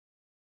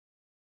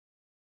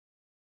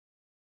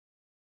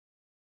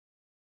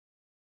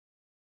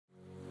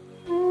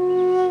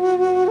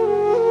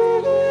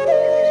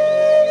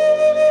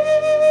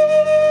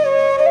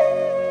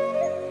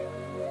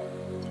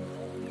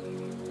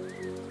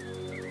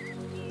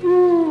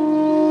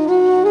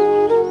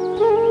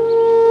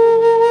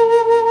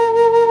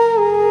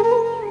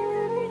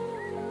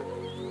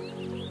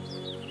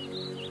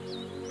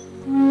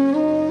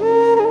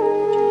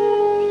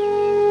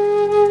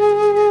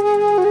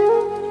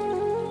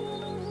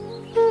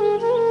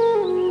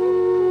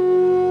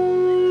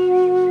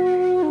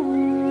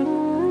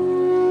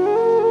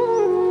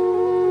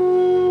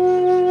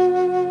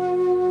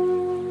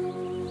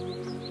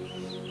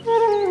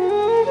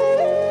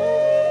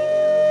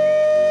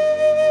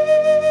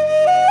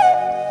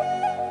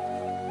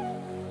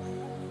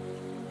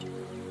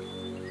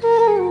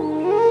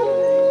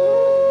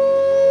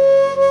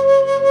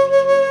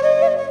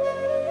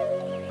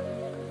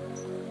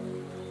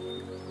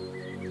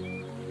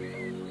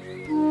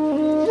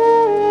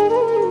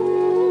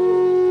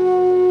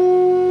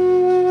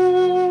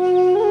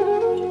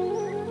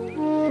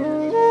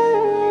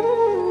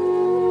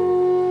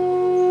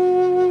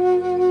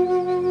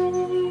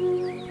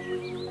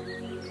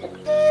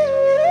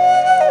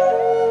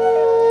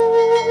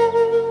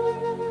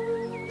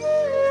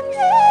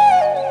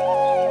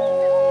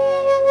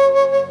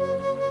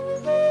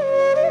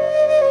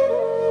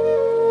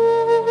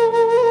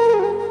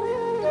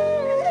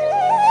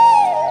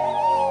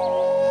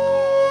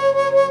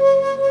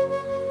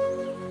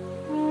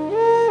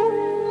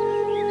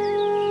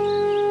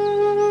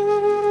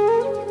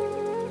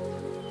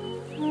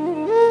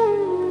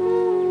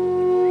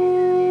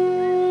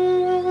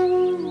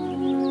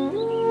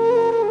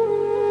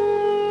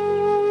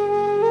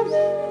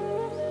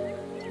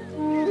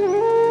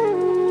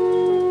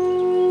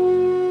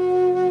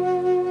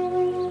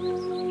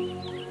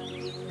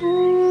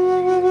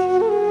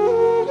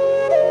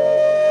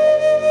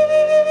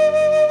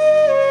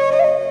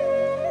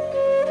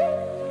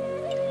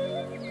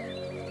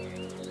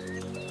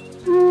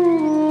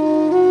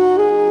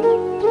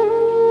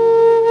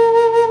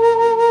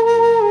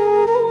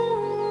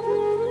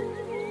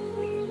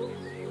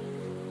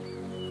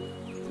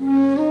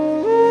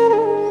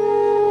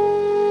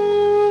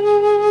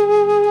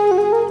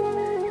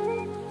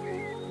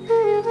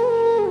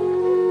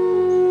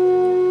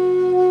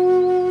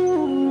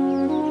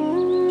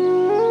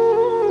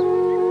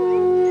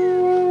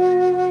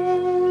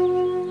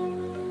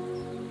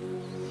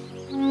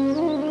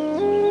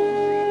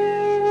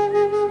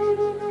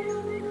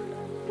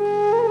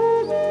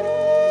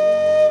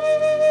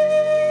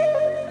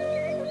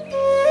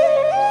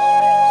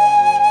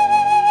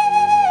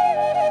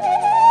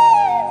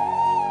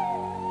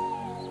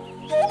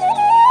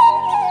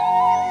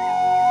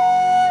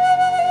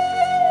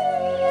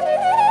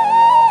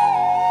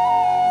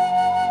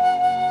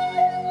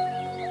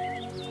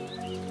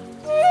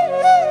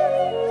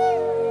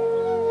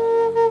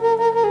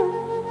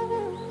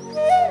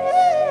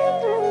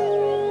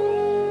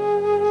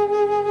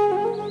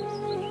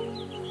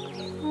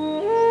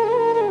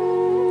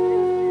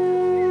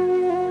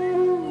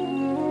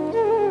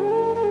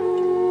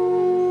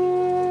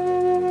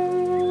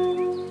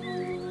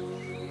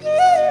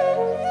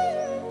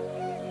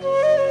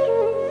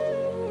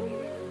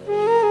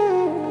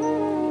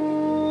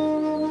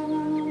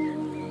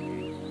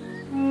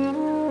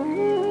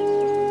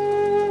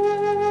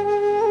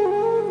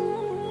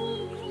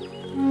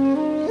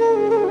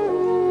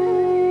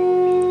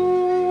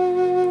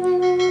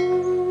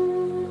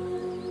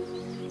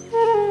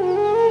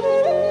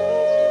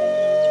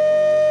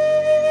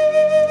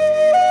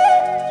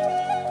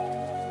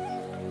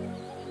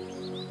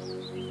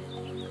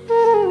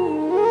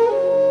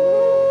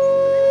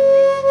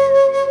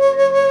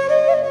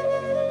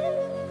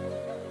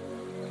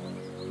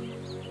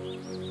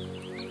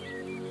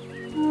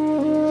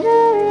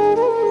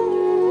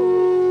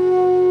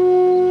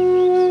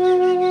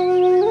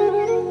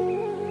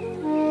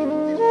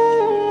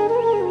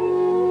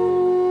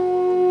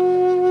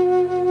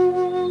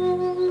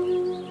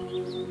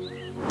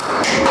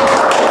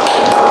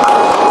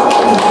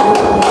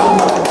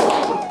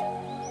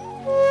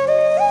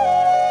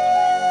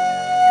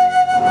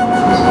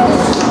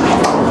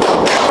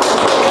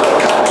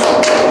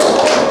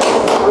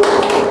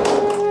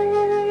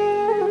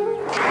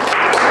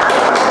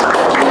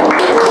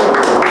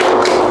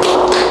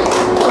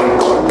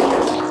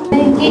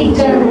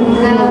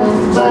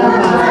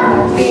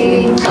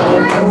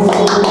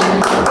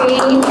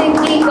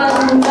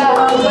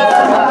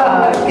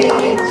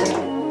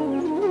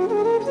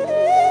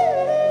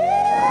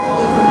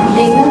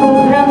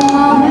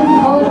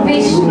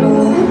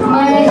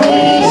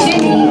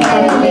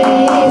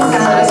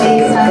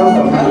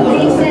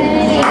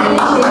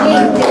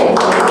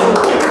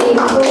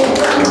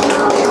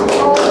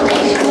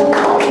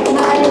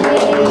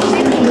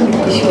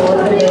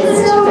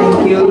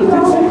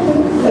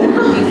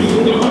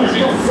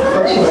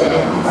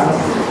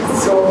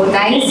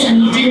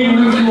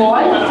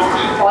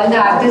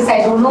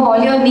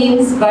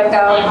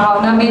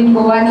Bhanu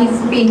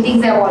Govani's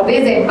paintings I've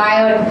always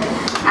admired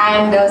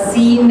and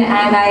seen,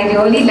 and I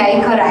really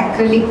like her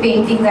acrylic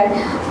paintings, and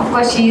of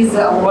course she's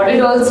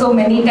awarded also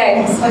many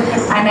times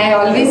and I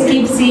always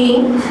keep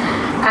seeing.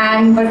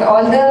 But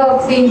all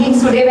the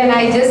paintings today, when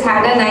I just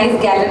had a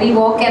nice gallery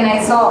walk and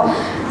I saw,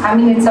 I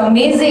mean, it's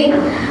amazing.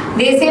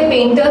 They say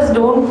painters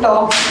don't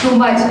talk too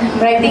much,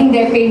 but I think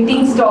their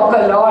paintings talk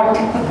a lot.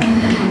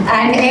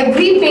 And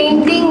every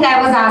painting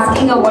I was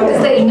asking her what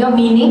is the inner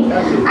meaning,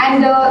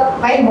 and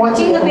while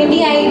watching the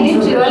painting I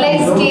didn't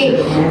realize that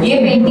ये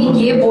painting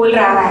ये बोल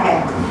रहा है.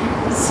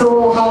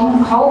 So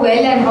how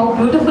well and how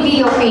beautifully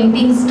your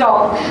paintings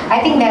talk. I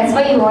think that's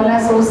why you all are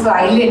so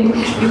silent.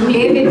 You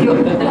play with your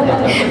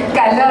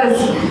colors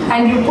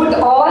and you put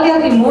all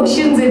your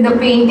emotions in the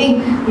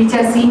painting, which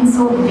are seen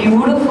so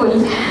beautiful.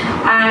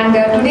 And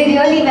today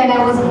really when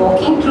I was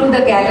walking through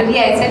the gallery,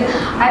 I said,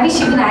 I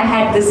wish even I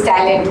had this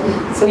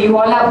talent. So you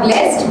all are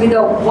blessed with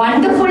a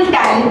wonderful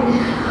talent,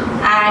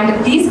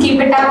 and please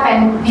keep it up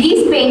and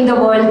please paint the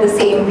world the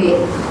same way.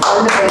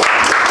 All the best.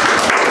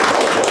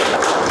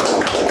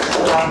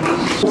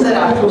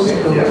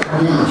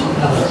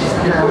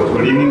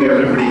 Good evening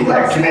everybody.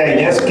 Actually I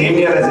just came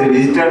here as a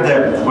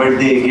visitor, but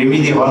they gave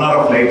me the honor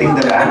of lighting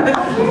the lamp.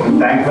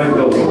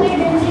 Thankful to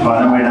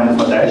Bala madam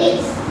for that.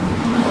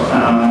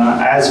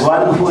 As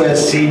one who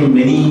has seen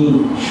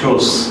many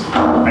shows,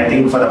 I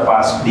think for the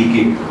past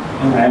decade,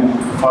 and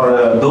for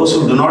those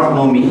who do not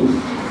know me,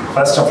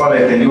 first of all I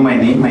tell you my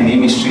name. My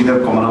name is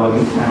Sridhar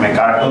Komaravali. I am a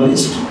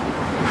cartoonist.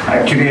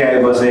 Actually, I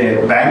was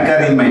a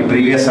banker in my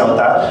previous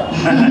avatar,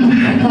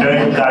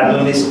 turned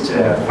cartoonist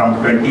from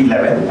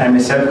 2011. I am a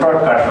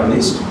self-taught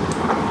cartoonist.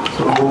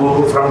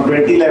 So, from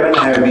 2011,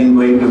 I have been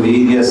going to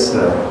various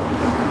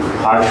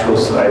art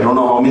shows. I don't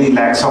know how many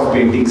lakhs of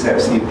paintings I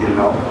have seen till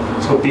now.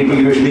 So, people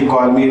usually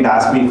call me and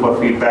ask me for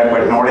feedback,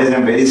 but nowadays I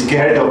am very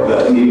scared of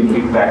giving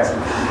feedbacks.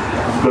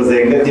 Because the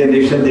younger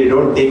generation, they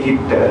don't take it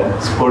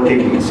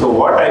sportively. So,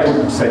 what I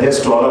would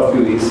suggest to all of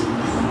you is,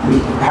 you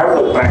have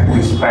to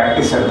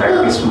practice and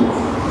practice more.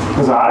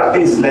 Because art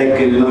is like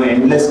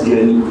endless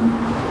journey,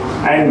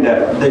 and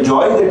the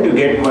joy that you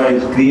get while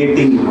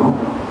creating,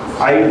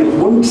 I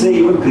wouldn't say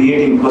even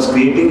creating, because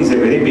creating is a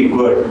very big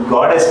word.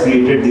 God has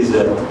created this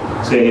earth,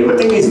 so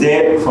everything is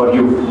there for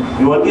you.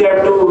 You only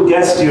have to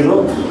just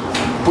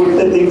put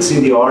the things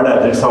in the order.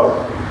 That's all.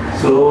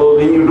 So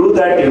when you do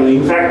that,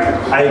 in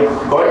fact, I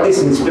got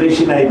this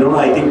inspiration. I don't know.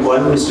 I think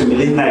one Mr.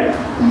 Milind Naik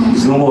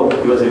is no more.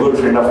 He was a good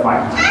friend of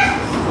mine.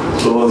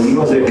 So he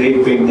was a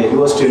great painter. He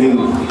was telling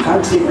me, you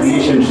can't see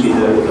creation,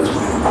 Sridhar.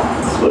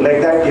 So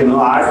like that,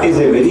 art is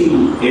a very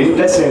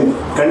endless and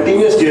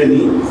continuous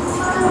journey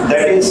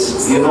that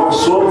is, so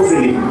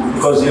fulfilling,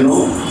 because,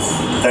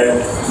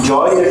 that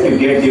joy that you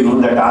get,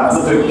 that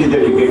Atma Tripti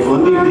that you get,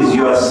 only it is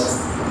yours.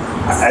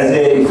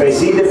 If I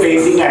see the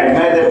painting, I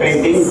admire the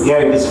painting, yeah,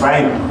 it is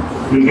fine.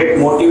 You get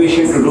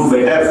motivation to do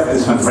better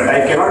this one, but I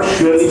cannot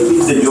surely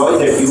feel the joy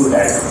that you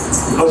had,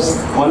 because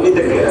only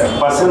the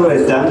person who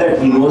has done that,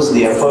 he knows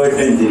the effort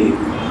and the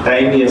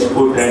time he has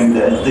put and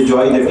the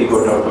joy that he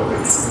got out of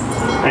it.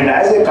 And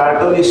as a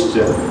cartoonist,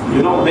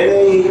 when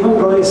I even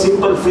draw a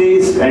simple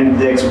face and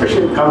the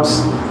expression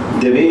comes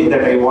the way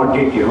that I want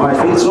it, I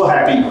feel so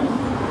happy.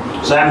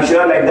 So I'm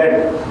sure like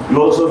that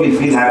you also will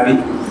feel happy.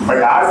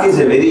 But art is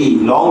a very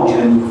long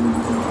journey.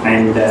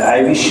 And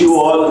I wish you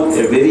all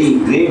a very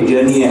great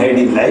journey ahead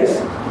in life.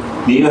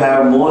 May you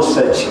have more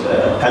such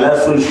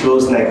colorful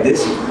shows like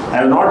this. I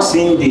have not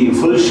seen the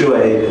full show.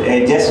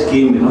 I just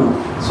came,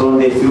 so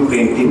only a few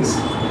paintings.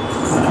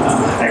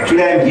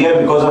 Actually, I am here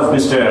because of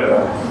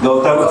Mr.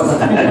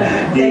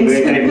 Gautam. He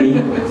invited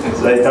me.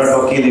 So I thought,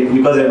 okay,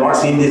 because I have not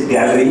seen this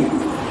gallery.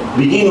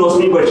 Biji knows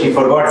me, but she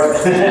forgot.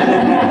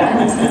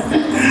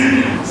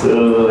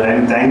 So I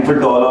am thankful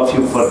to all of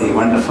you for the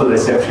wonderful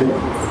reception.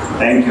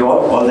 Thank you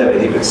all the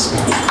very best.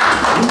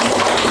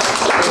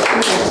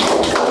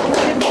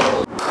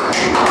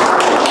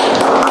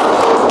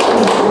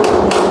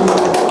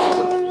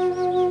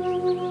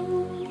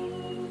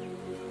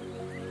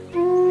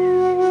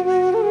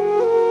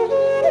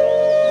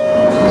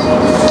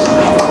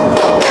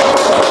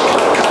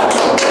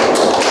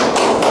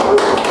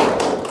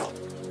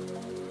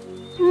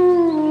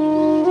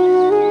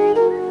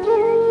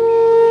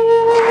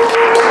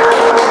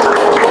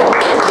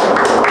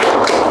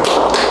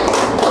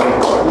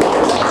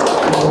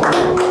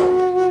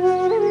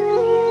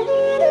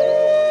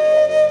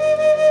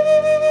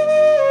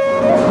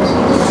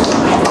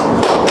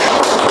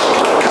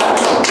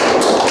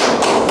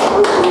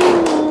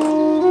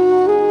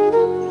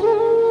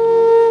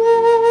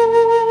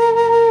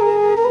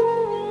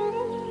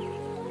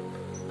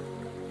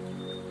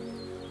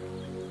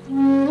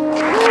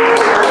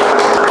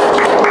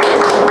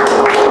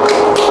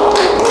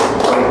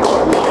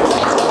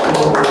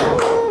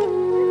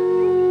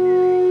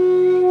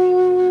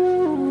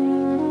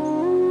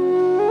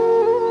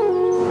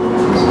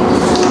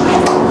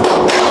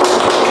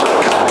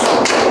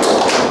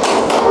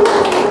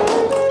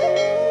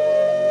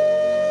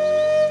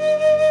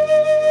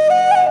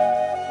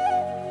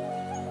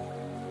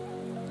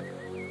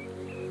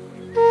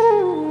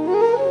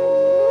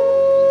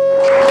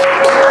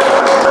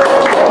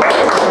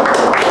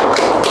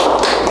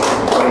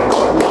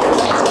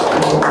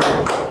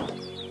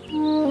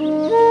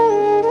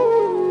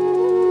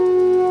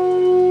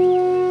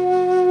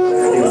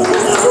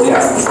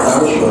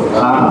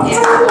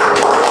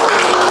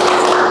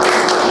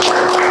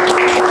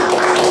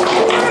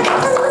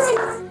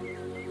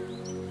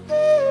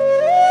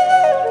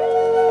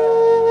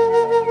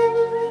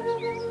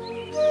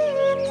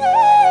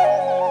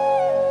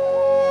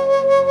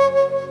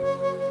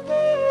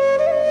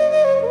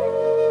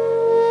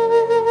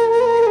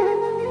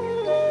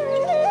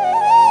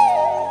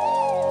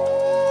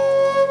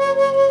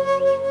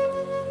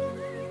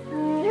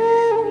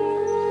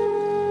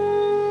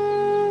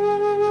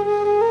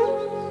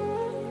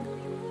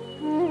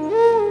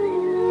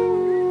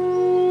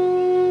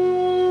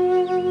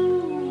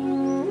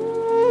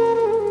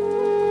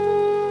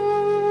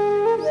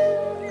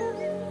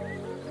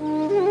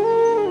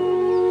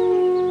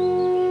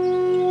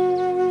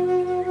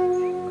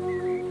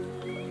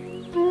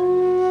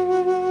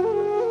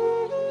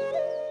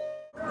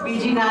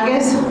 बीजी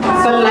नागेश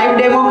कल live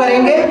demo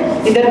करेंगे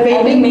इधर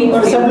painting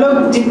और सब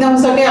लोग जितना हो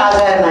सके आ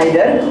जाए ना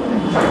इधर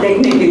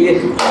देखने के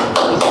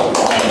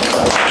लिए।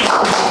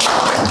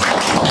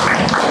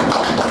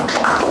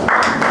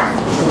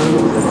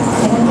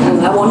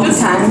 I want to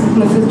thank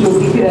Mrs.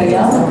 Jyoti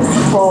Khiraiya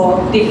for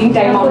taking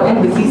time out of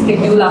her busy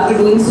schedule after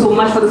doing so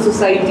much for the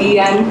society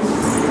and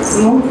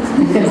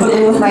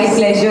My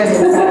pleasure.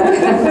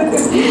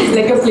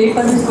 like a plate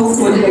was so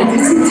full.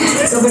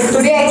 So, but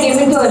today I came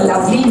into a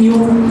lovely new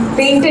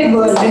painted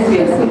world.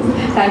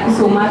 Thank you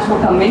so much for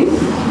coming.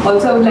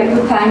 Also, I would like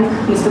to thank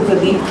Mr.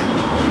 Pradeep,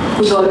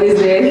 who's always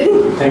there.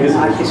 Thank you,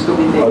 artist को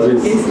भी देख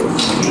always.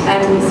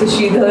 And Mr.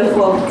 Sridhar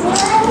for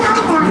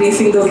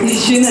gracing the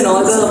occasion and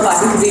all the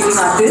participating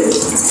artists.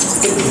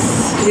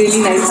 It's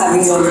really nice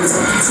having you all.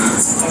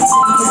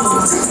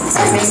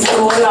 Thank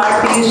all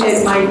artists and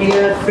my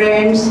dear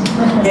friends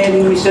and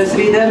Mr.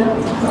 Sridhar,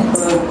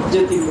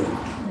 Jyoti.